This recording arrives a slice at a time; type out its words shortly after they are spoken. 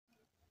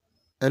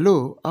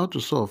Hello, how to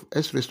solve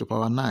x raised to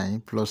power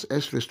 9 plus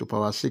x raised to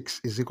power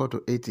 6 is equal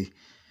to 80.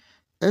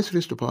 X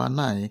raised to power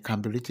 9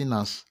 can be written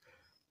as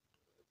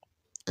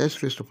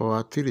x raised to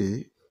power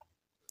 3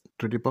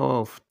 to the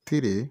power of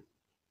 3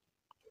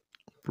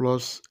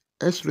 plus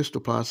x raised to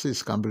power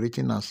 6 can be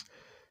written as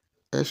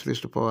x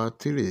raised to power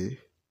 3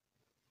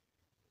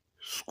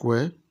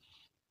 square.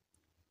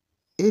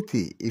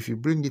 80, if you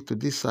bring it to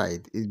this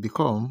side, it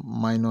becomes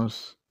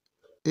minus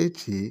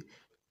 80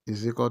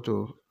 is equal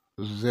to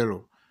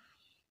 0.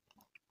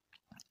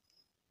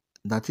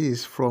 That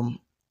is, from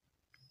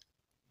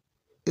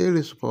a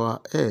raised to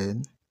power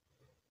n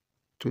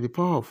to the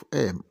power of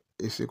m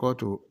is equal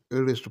to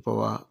a raised to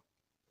power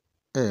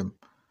m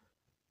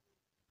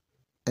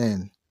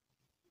n.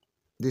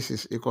 This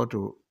is equal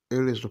to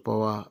a raised to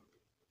power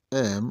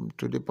m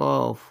to the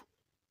power of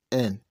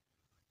n.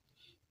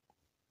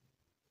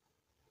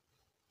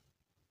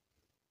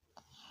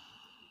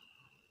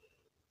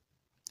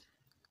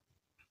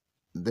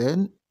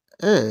 Then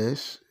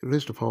s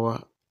raised to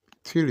power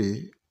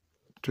 3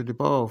 to the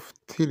power of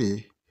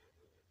 3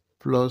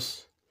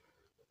 plus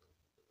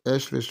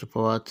s raised to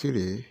power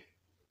 3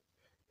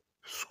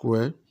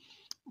 square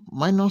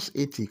minus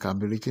 80 can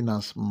be written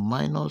as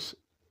minus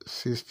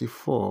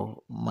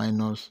 64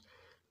 minus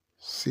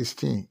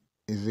 16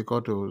 is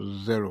equal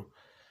to 0.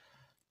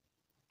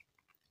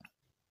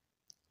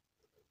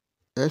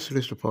 S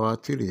raised to power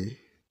 3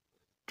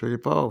 to the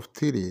power of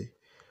 3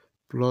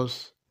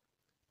 plus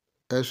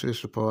s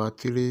raised to power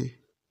 3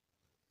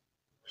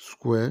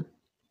 square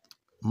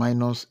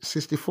minus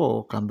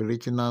 64 can be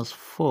written as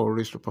 4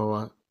 raised to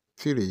power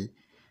 3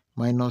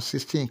 minus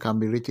 16 can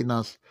be written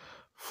as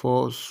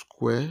 4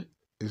 square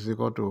is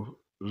equal to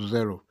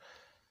 0.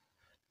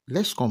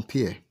 Let's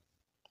compare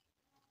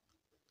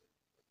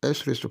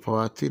s raised to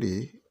power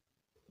 3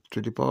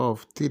 to the power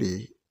of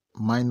 3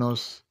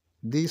 minus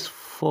this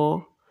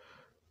 4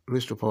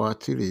 raised to power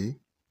 3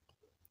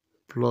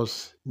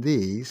 plus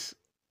this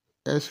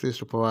s raised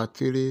to power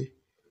 3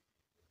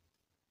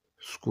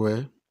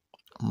 square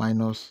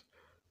minus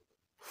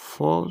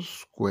 4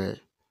 square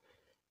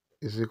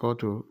is equal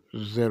to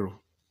 0.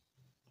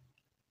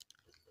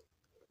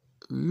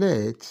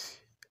 Let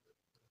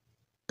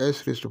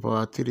s raised to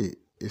power 3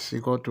 is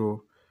equal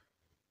to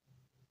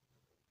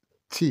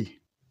t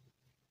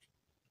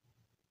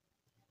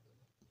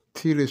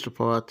raised to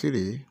power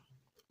 3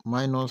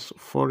 minus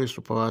 4 raised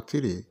to power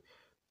 3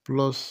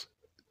 plus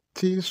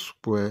t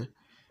square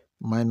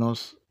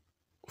minus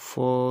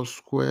 4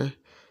 square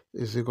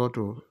is equal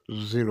to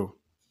 0.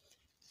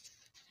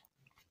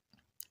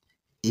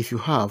 If you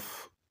have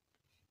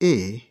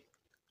a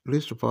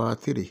raised to power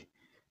 3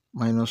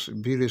 minus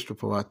b raised to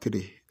power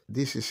 3,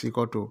 this is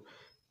equal to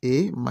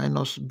a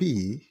minus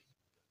b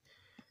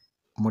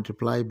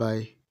multiplied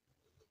by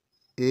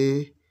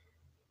a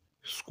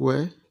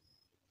square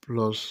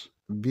plus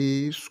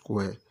b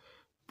square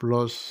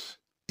plus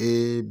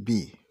ab.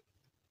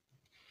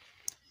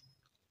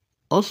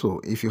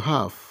 Also, if you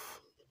have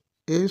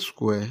a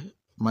square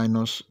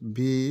minus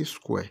b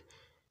square,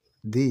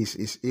 this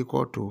is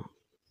equal to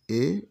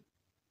a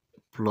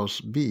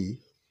plus b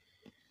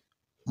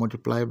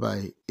multiplied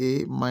by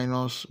a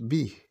minus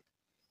b.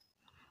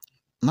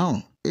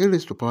 Now, a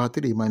raised to power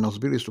 3 minus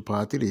b raised to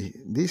power 3,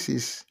 this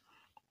is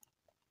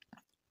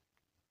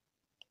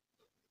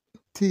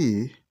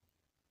t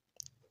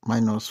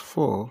minus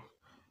 4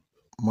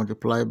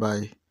 multiplied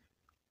by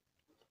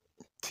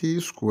t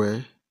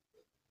square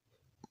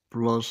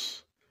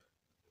plus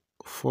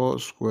 4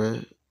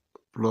 square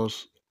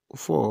plus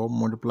 4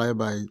 multiplied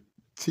by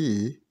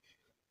t.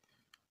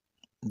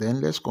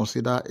 Then let's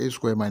consider a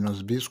square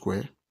minus b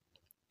square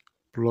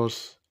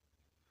plus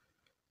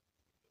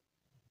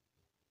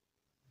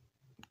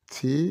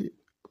t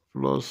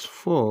plus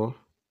 4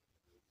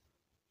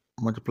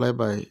 multiplied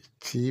by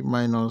t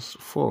minus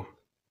 4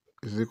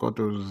 is equal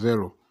to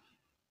 0.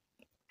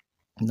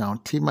 Now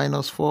t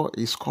minus 4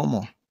 is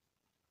common.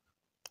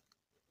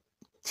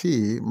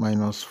 T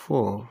minus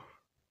 4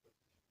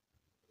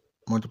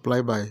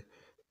 multiplied by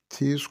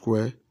t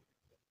square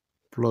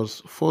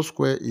plus 4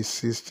 square is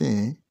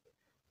 16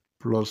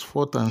 plus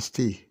 4 times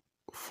t,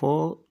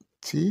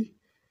 4t,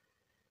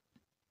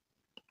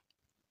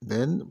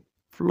 then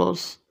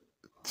plus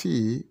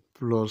t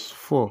plus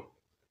 4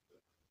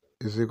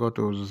 is equal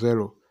to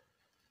 0.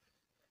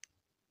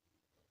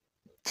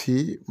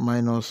 T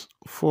minus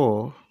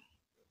 4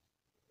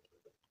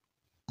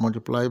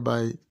 multiplied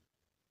by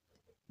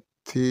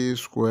t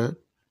square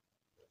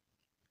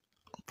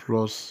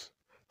plus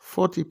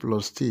 40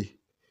 plus t,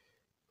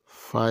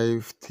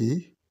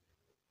 5t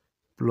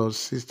plus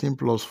 16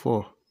 plus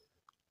 4,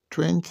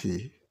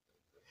 20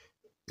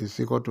 is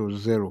equal to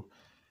 0.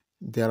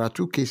 There are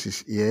two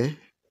cases here.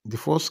 The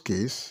first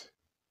case,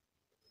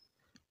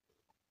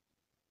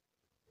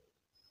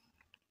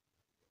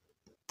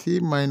 t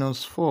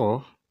minus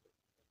 4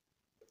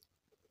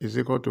 is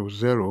equal to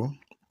 0.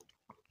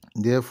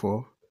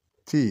 Therefore,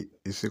 t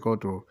is equal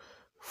to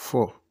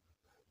 4.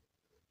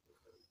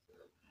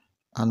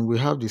 And we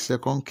have the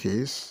second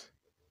case,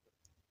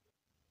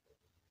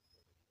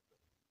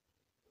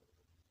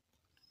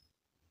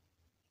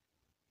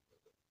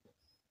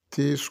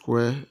 t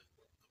squared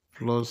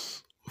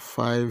plus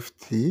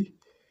 5t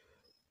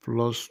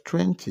plus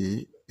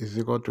 20 is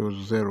equal to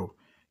 0.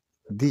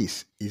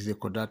 This is a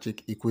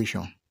quadratic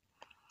equation.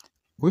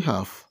 We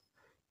have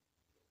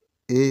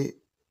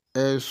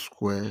as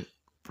squared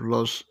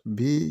plus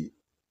bs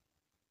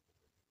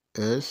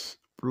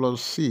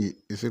plus c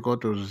is equal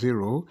to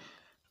 0,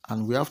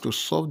 and we have to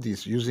solve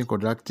this using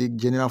quadratic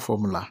general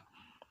formula.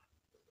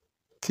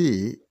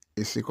 T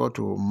is equal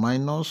to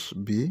minus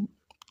b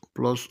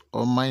plus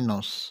or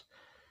minus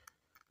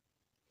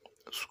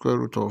square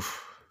root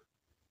of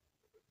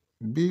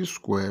b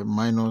squared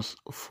minus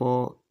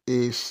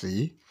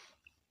 4ac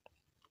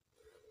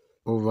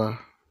over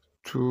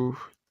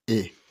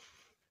 2a.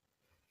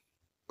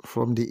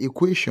 From the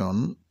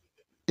equation,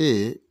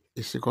 a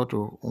is equal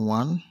to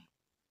 1,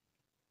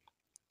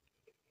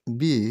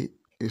 b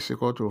is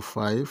equal to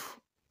 5,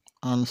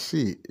 and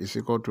c is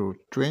equal to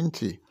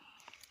 20.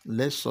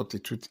 Let's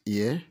substitute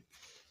here.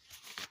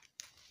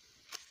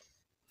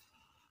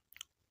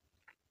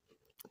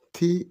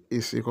 T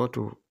is equal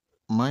to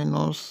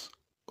minus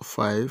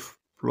 5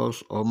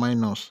 plus or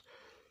minus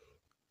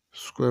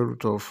square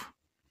root of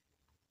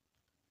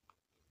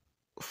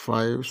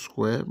 5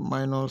 squared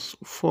minus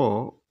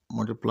 4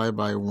 multiplied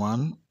by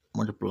 1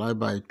 multiplied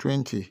by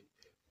 20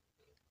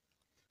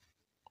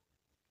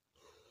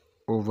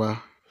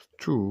 over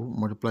 2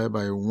 multiplied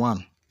by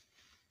 1.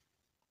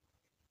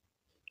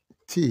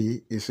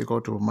 T is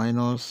equal to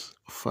minus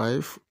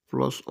 5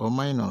 plus or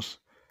minus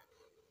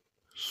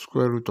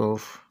square root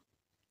of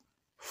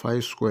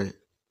 5 squared,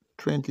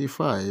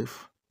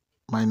 25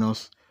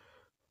 minus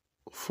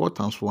 4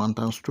 times 1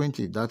 times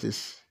 20, that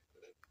is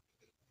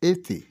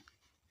 80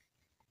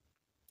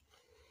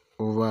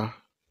 over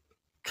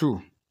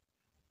 2.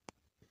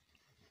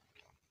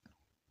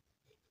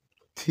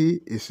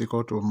 T is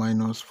equal to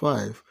minus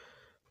 5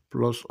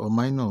 plus or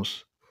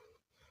minus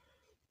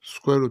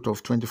square root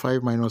of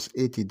 25 minus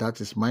 80,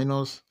 that is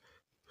minus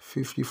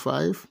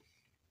 55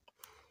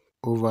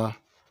 over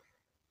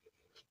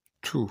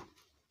 2.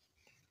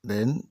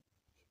 Then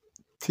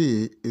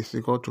t is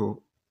equal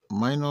to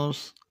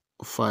minus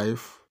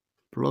 5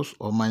 plus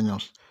or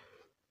minus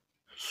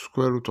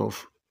square root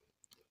of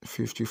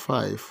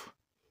 55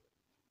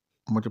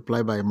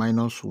 multiplied by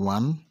minus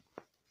 1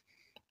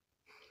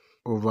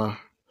 over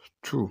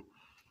 2.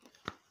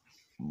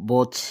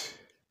 But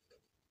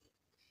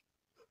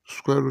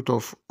square root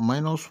of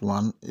minus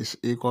 1 is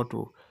equal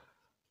to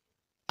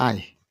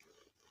I.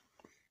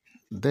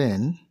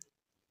 Then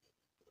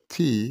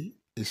t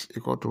is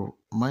equal to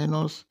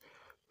minus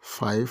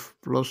 5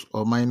 plus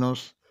or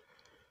minus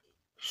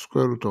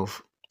square root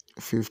of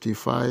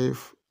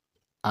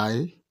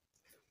 55i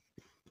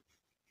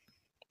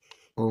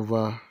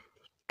over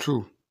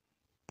 2.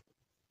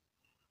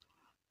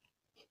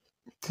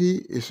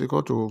 T is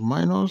equal to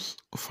minus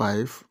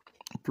 5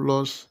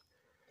 plus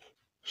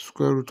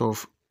square root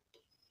of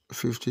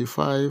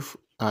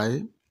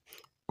 55i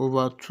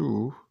over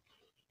 2,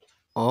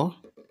 or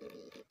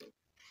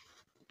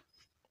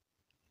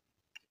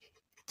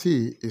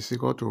t is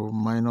equal to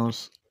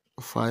minus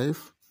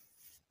 5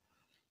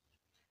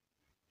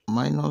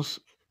 minus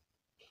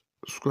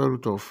square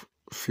root of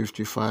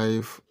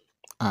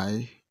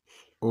 55i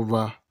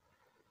over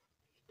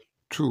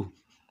 2.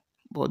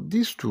 But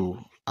these two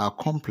are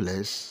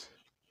complex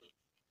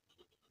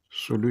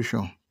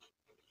solution.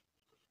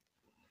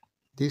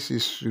 This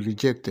is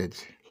rejected.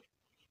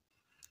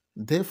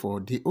 Therefore,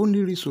 the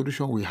only real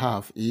solution we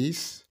have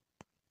is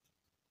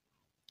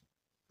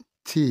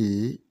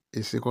t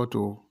is equal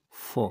to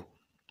 4.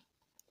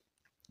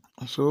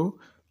 So,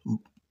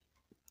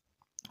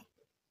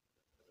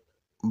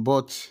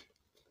 but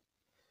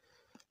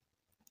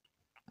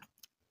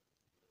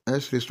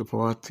s raised to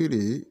power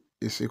 3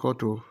 is equal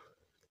to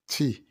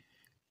t,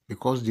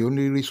 because the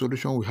only real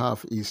solution we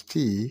have is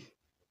t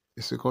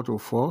is equal to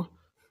 4.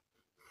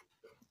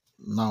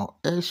 Now,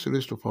 s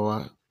raised to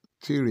power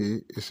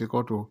 3 is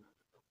equal to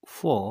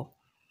 4.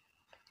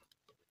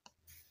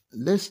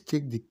 Let's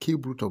take the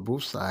cube root of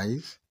both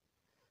sides.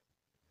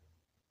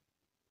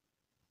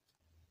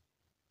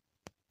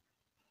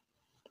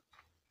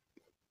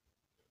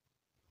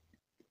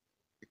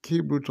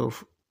 Cube root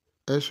of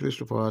s raised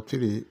to power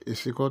 3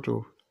 is equal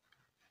to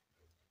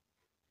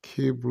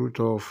cube root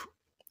of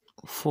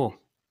 4.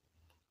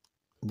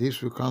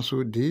 This will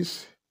cancel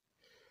this.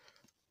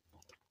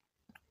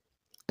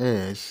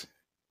 S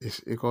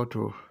is equal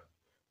to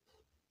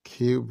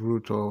cube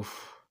root of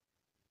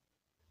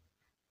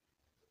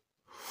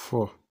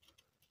 4.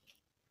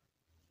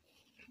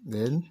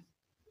 Then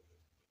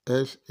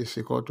s is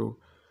equal to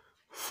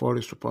 4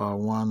 raised to power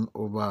 1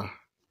 over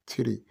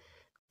 3.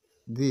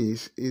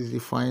 This is the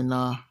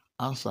final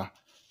answer.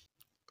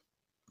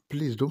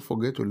 Please don't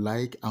forget to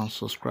like and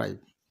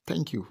subscribe.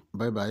 Thank you.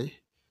 Bye-bye.